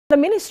The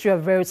Ministry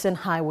of Roads and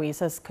Highways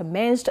has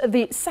commenced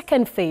the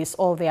second phase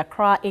of the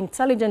Accra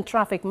Intelligent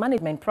Traffic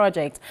Management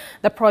Project.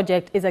 The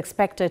project is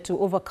expected to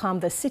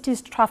overcome the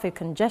city's traffic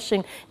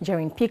congestion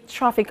during peak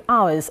traffic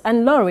hours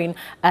and lowering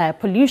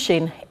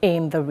pollution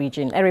in the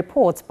region. A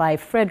report by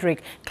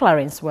Frederick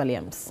Clarence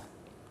Williams.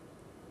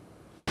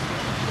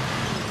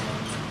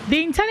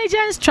 The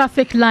intelligence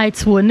traffic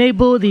lights will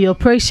enable the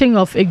operation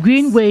of a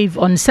green wave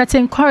on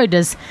certain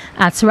corridors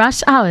at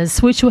rush hours,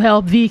 which will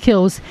help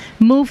vehicles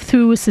move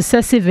through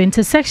successive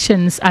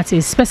intersections at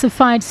a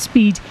specified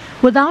speed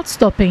without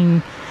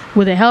stopping.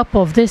 With the help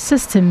of this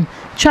system,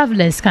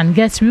 travelers can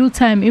get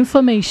real-time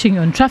information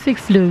on traffic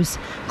flows,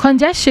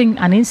 congestion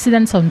and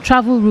incidents on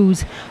travel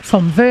routes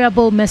from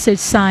variable message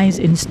signs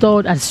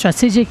installed at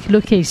strategic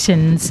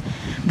locations.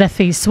 The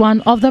phase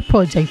 1 of the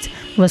project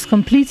was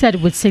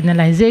completed with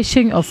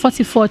signalization of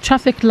 44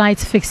 traffic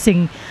lights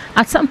fixing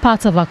at some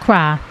parts of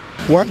Accra.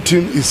 One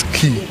thing is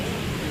key,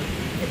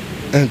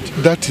 and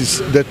that is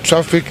the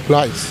traffic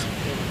lights,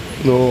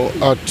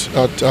 at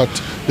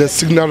the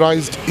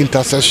signalized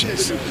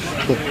intersections.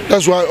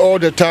 That's why all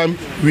the time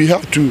we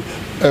have to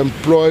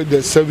employ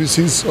the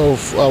services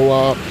of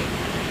our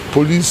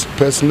police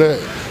personnel,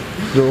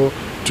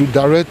 to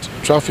direct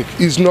traffic.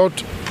 It's not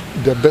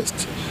the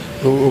best.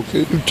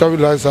 Traffic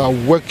lights are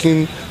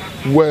working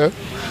well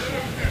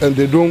and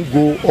they don't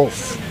go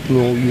off.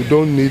 You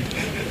don't need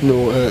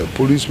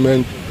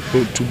policemen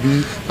to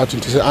be at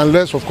intersection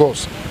unless, of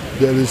course,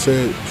 there is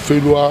a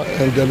failure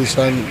and there is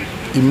an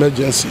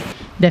emergency.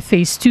 The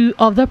phase 2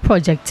 of the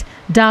project,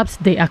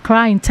 dubbed the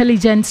Accra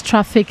Intelligent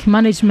Traffic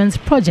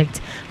Management Project,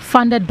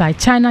 funded by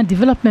China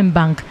Development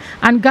Bank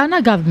and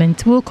Ghana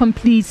government, will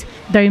complete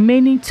the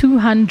remaining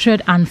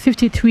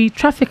 253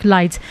 traffic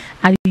lights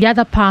at the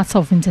other parts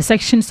of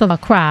intersections of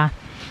Accra.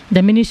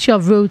 The Ministry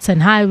of Roads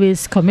and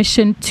Highways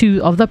commissioned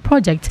 2 of the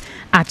project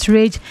at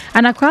Rage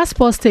and Accra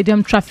Sports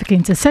Stadium traffic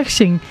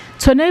intersection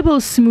to enable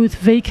smooth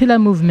vehicular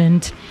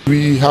movement.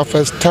 We have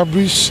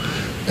established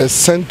a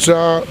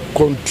central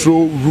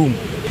control room.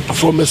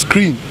 From a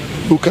screen,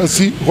 you can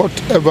see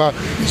whatever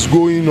is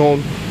going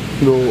on.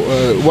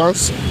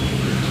 Once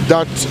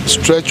that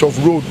stretch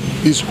of road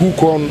is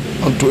hooked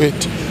onto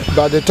it.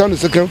 By the time the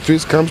second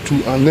phase comes to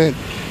an end,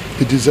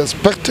 it is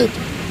expected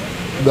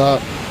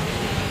that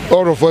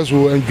all of us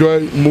will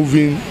enjoy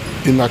moving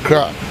in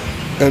Accra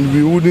and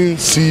we wouldn't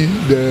see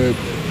the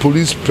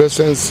police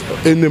presence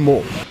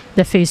anymore.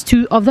 The phase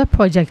 2 of the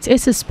project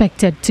is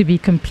expected to be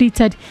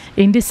completed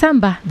in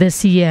December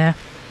this year.